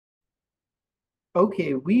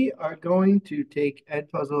Okay, we are going to take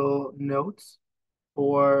Edpuzzle notes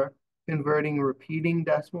for converting repeating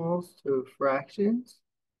decimals to fractions.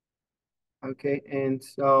 Okay, and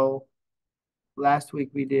so last week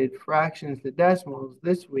we did fractions to decimals.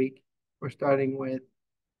 This week we're starting with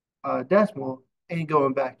a decimal and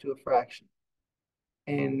going back to a fraction.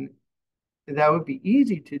 And that would be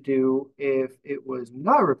easy to do if it was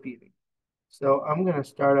not repeating. So I'm going to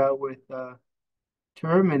start out with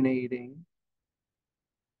terminating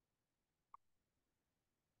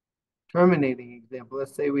terminating example.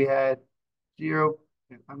 Let's say we had 0,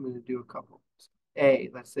 I'm going to do a couple.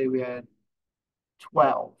 Let's say we had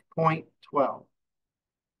 12.12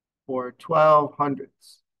 or 12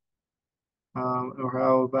 hundredths. Or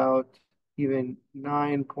how about even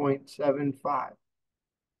 9.75?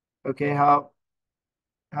 Okay, how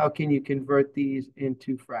can you convert these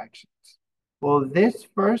into fractions? Well, this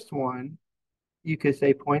first one, you could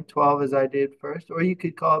say 0.12 as I did first, or you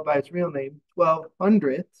could call it by its real name, 12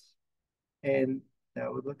 hundredths, and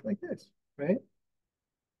that would look like this, right?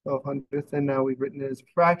 12 hundredths, and now we've written it as a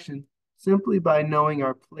fraction simply by knowing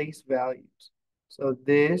our place values. So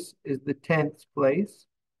this is the tenths place.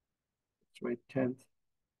 Let's write tenth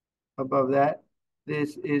above that.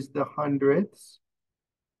 This is the hundredths.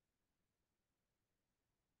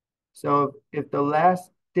 So if the last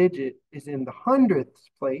digit is in the hundredths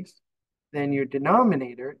place, then your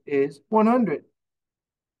denominator is 100.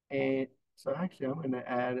 And so actually I'm gonna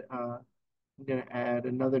add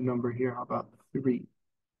another number here. How about 3?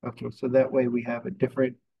 Okay, so that way we have a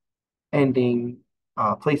different ending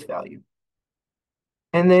place value.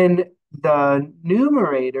 And then the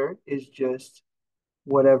numerator is just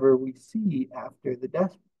whatever we see after the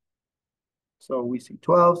decimal. So we see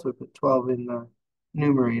 12, so we put 12 in the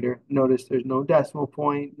numerator. Notice there's no decimal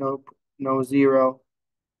point, no zero,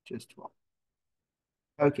 just 12.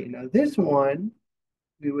 Okay, now this one,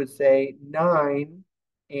 we would say 9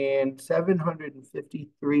 and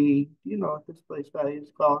 753. Do you know what this place value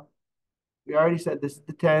is called? We already said this is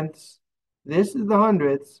the tenths, this is the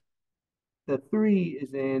hundredths, the 3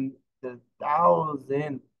 is in the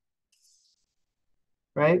thousandths,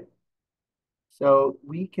 right? So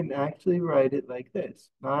we can actually write it like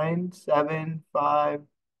this: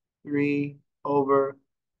 9,753 over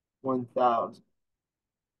 1,000.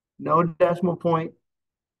 No decimal point.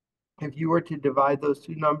 If you were to divide those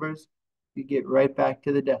two numbers, you get right back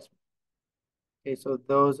to the decimal. Okay, so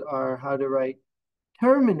those are how to write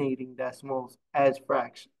terminating decimals as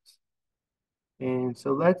fractions. And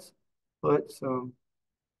so let's put some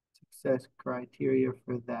success criteria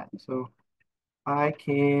for that. So I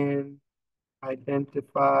can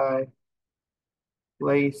identify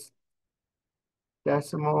place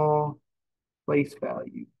decimal place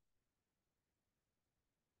value.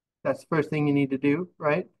 That's the first thing you need to do,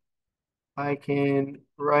 right? I can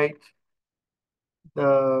write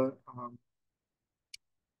the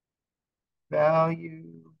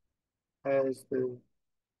value as the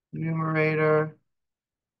numerator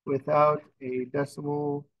without a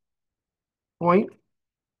decimal point.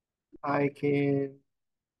 I can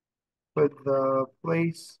put the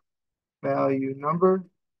place value number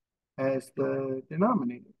as the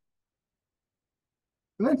denominator.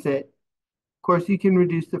 And that's it. Of course, you can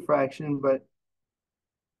reduce the fraction, but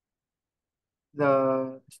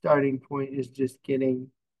the starting point is just getting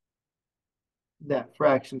that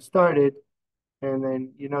fraction started, and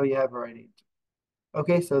then you know you have a right answer.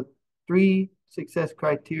 Okay, so 3 success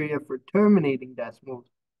criteria for terminating decimals.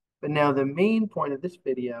 But now the main point of this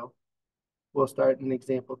video, we'll start in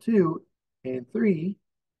example 2, and 3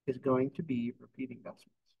 is going to be repeating decimals.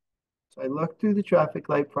 So I looked through the traffic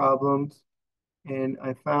light problems, and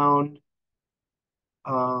I found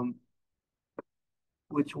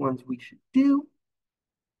which ones we should do.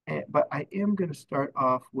 But I am going to start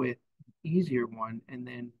off with an easier one, and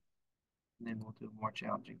then we'll do a more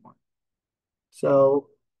challenging one. So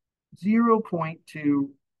 0.2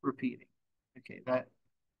 repeating. Okay, that's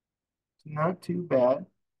not too bad.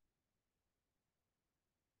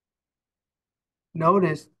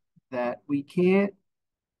 Notice that we can't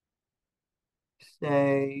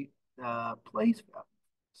say the place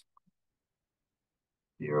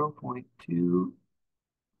value. 0.2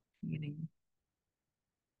 repeating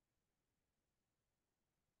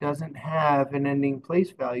doesn't have an ending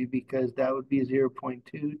place value because that would be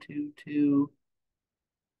 0.222 ...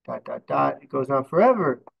 It goes on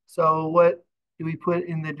forever. So what do we put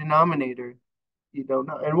in the denominator? You don't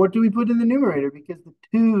know. And what do we put in the numerator? Because the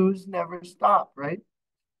twos never stop, right?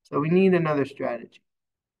 So we need another strategy.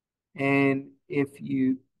 And if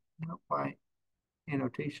you, my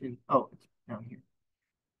annotation, oh, it's down here.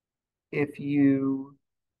 If you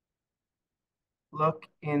look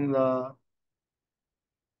in the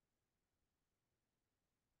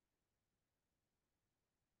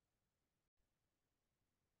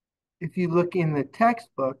if you look in the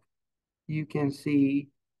textbook, you can see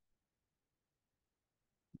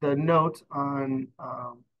the notes on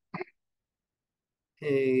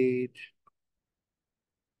page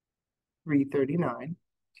 339.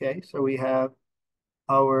 Okay, so we have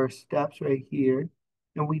our steps right here.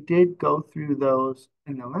 And we did go through those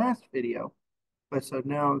in the last video. But so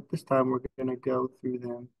now this time we're going to go through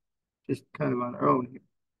them just kind of on our own here,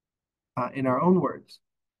 in our own words.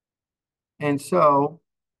 And so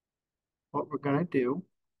what we're going to do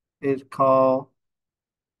is call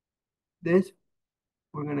this,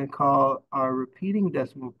 we're going to call our repeating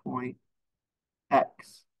decimal point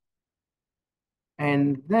x.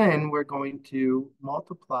 And then we're going to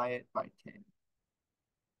multiply it by 10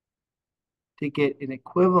 to get an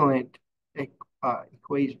equivalent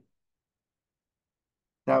equation.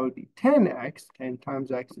 That would be 10x, 10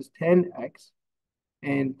 times x is 10x,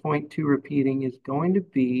 and 0.2 repeating is going to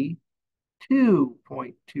be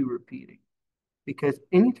 2.2 repeating. Because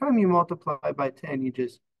anytime you multiply by 10, you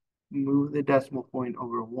just move the decimal point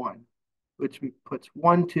over 1, which puts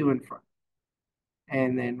 1, 2 in front.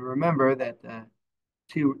 And then remember that the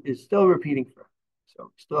 2 is still repeating forever. So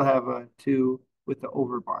we still have a 2 with the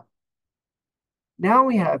over bar. Now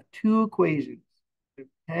we have two equations. If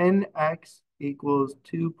 10x equals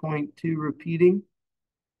 2.2 repeating,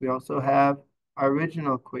 we also have our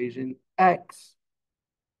original equation, x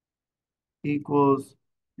equals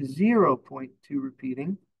 0.2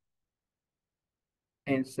 repeating.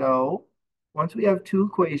 And so once we have two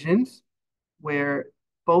equations where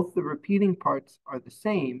both the repeating parts are the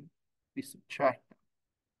same, we subtract them.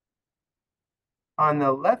 On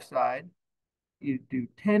the left side, you do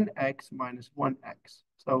 10x minus 1x.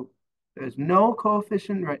 So there's no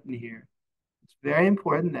coefficient written here. It's very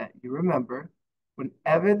important that you remember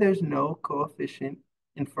whenever there's no coefficient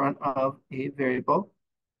in front of a variable,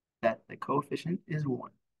 that the coefficient is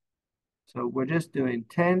 1. So we're just doing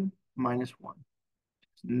 10 minus 1,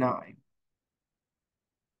 it's 9.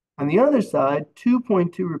 On the other side,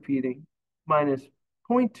 2.2 repeating minus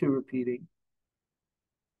 0.2 repeating,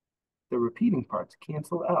 the repeating parts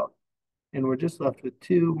cancel out. And we're just left with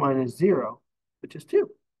 2 minus 0, which is 2.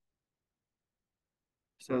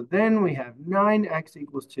 So then we have 9x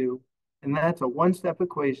equals 2, and that's a one-step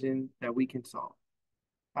equation that we can solve.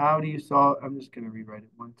 How do you solve? I'm just going to rewrite it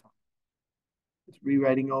one time. Just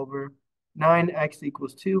rewriting over. 9x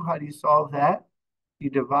equals 2. How do you solve that? You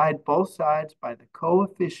divide both sides by the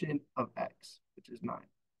coefficient of x, which is 9.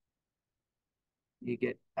 You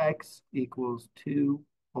get x equals 2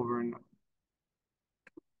 over 9.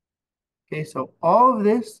 Okay, so all of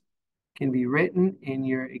this can be written in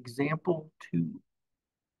your example 2.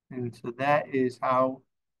 And so that is how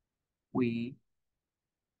we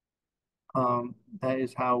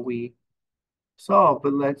solve,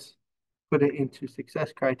 but let's put it into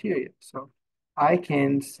success criteria. So I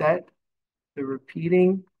can set the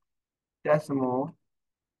repeating decimal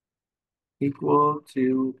equal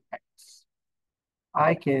to x.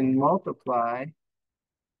 I can multiply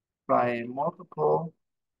by a multiple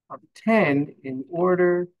of 10 in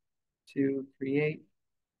order to create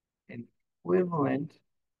an equivalent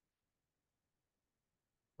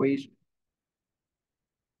equation.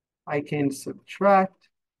 I can subtract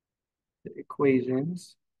the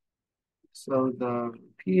equations, so the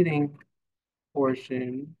repeating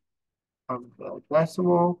portion of the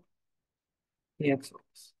decimal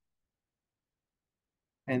cancels.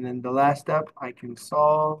 And then the last step, I can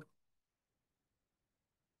solve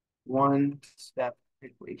one-step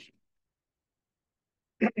equation.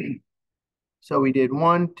 So we did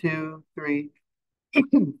 1, 2, 3,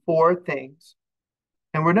 4 things,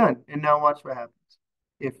 and we're done. And now watch what happens.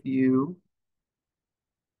 If you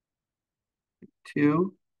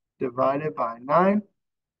 2 divided by 9,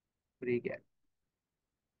 what do you get?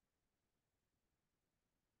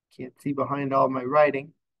 Can't see behind all my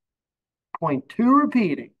writing. 0.2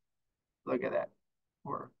 repeating. Look at that.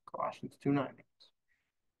 Or Colossians 2:9.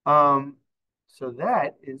 So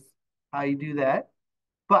that is how you do that.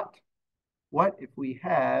 But what if we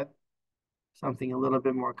have something a little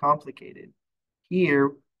bit more complicated?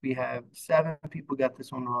 Here we have 7 people got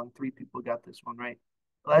this one wrong, 3 people got this one right.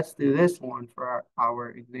 Let's do this one for our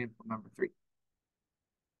example number 3.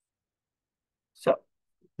 So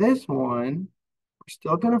this one, we're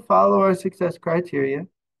still going to follow our success criteria.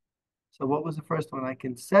 So what was the first one? I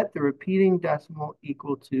can set the repeating decimal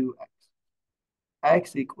equal to x.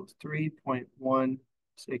 X equals 3.16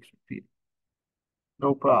 repeating.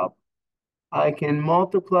 No problem. I can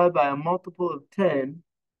multiply by a multiple of 10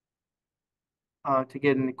 to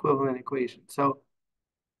get an equivalent equation. So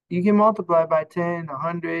you can multiply by 10,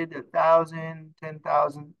 100, 1,000,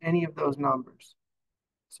 10,000, any of those numbers.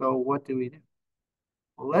 So what do we do?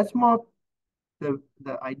 Well, the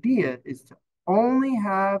idea is to only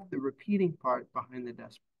have the repeating part behind the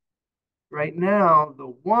decimal. Right now,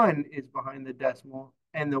 the 1 is behind the decimal,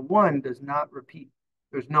 and the 1 does not repeat.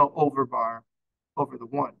 There's no overbar over the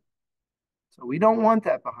 1. So we don't want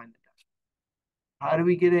that behind the decimal. How do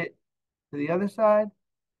we get it to the other side?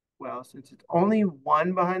 Well, since it's only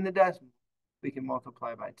 1 behind the decimal, we can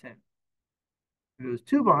multiply by 10. If it was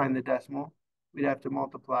 2 behind the decimal, we'd have to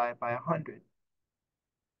multiply by 100.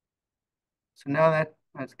 So now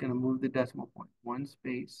that's going to move the decimal point 1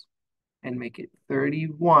 space and make it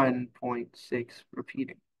 31.6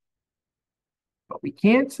 repeating. But we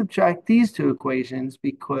can't subtract these two equations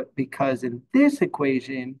because in this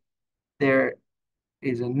equation, there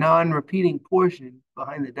is a non-repeating portion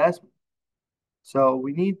behind the decimal. So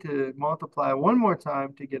we need to multiply one more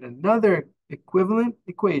time to get another equivalent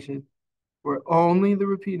equation where only the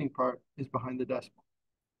repeating part is behind the decimal.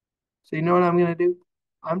 So you know what I'm going to do?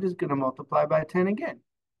 I'm just going to multiply by 10 again.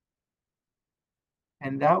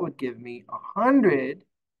 And that would give me 100x.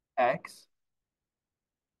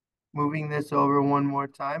 Moving this over one more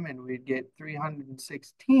time, and we'd get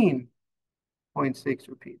 316.6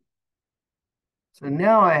 repeat. So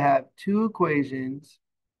now I have two equations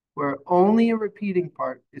where only a repeating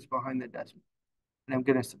part is behind the decimal. And I'm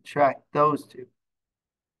going to subtract those two.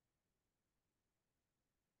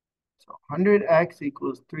 So 100x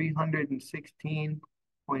equals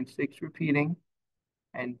 316.6 repeating,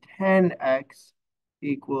 and 10x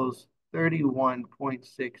equals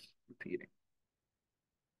 31.6 repeating.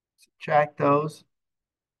 Subtract those.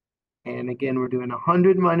 And again, we're doing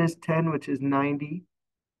 100 minus 10, which is 90.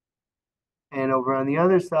 And over on the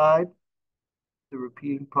other side, the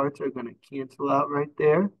repeating parts are going to cancel out right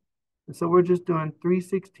there. And so we're just doing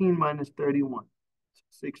 316 minus 31. So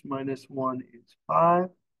 6 minus 1 is 5.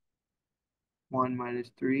 1 minus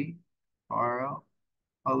 3, borrow.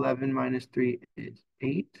 11 minus 3 is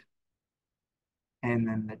 8. And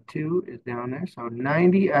then the 2 is down there. So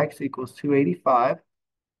 90x equals 285.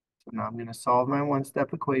 So now I'm going to solve my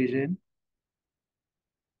one-step equation.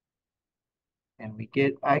 And we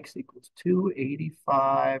get x equals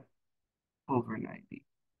 285 over 90.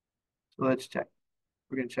 So let's check.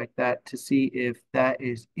 We're going to check that to see if that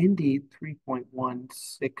is indeed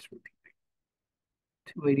 3.16 repeating.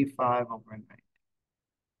 285 over 90.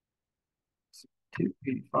 So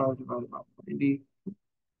 285 divided by 90.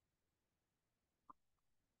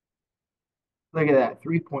 Look at that,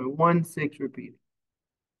 3.16 repeating.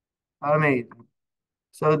 Amazing.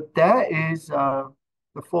 So that is the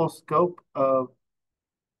full scope of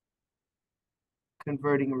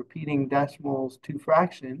converting repeating decimals to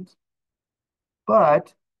fractions.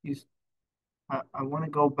 But I want to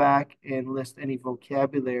go back and list any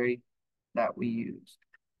vocabulary that we used.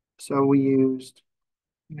 So we used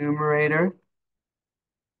numerator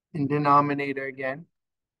and denominator again.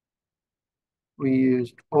 We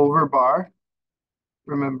used overbar.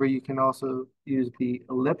 Remember, you can also use the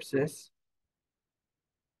ellipsis,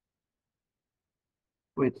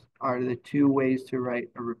 which are the two ways to write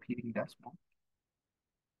a repeating decimal.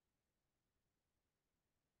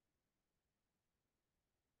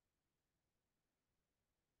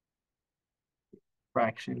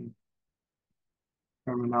 Fraction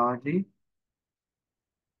terminology.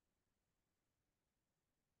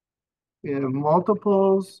 We have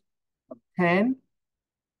multiples of 10,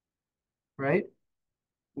 right?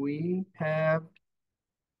 We have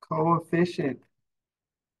coefficient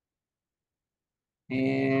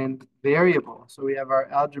and variable. So we have our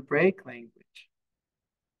algebraic language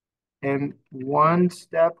and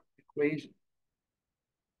one-step equation.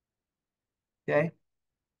 Okay?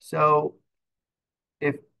 So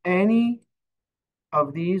if any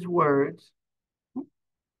of these words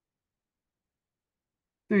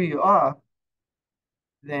threw you off,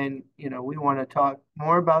 then we want to talk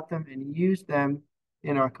more about them and use them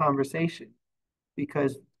in our conversation,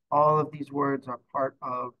 because all of these words are part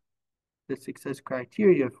of the success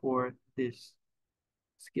criteria for this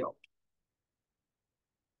skill.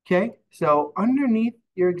 Okay, so underneath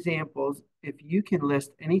your examples, if you can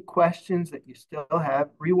list any questions that you still have,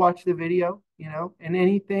 rewatch the video, and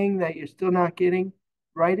anything that you're still not getting,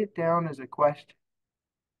 write it down as a question.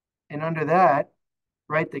 And under that,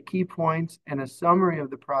 write the key points and a summary of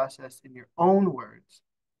the process in your own words.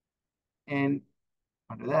 And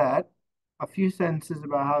under that, a few sentences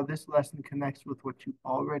about how this lesson connects with what you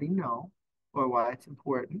already know or why it's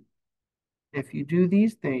important. If you do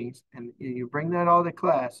these things and you bring that all to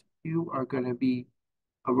class, you are going to be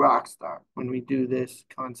a rock star when we do this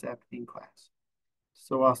concept in class.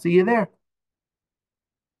 So I'll see you there.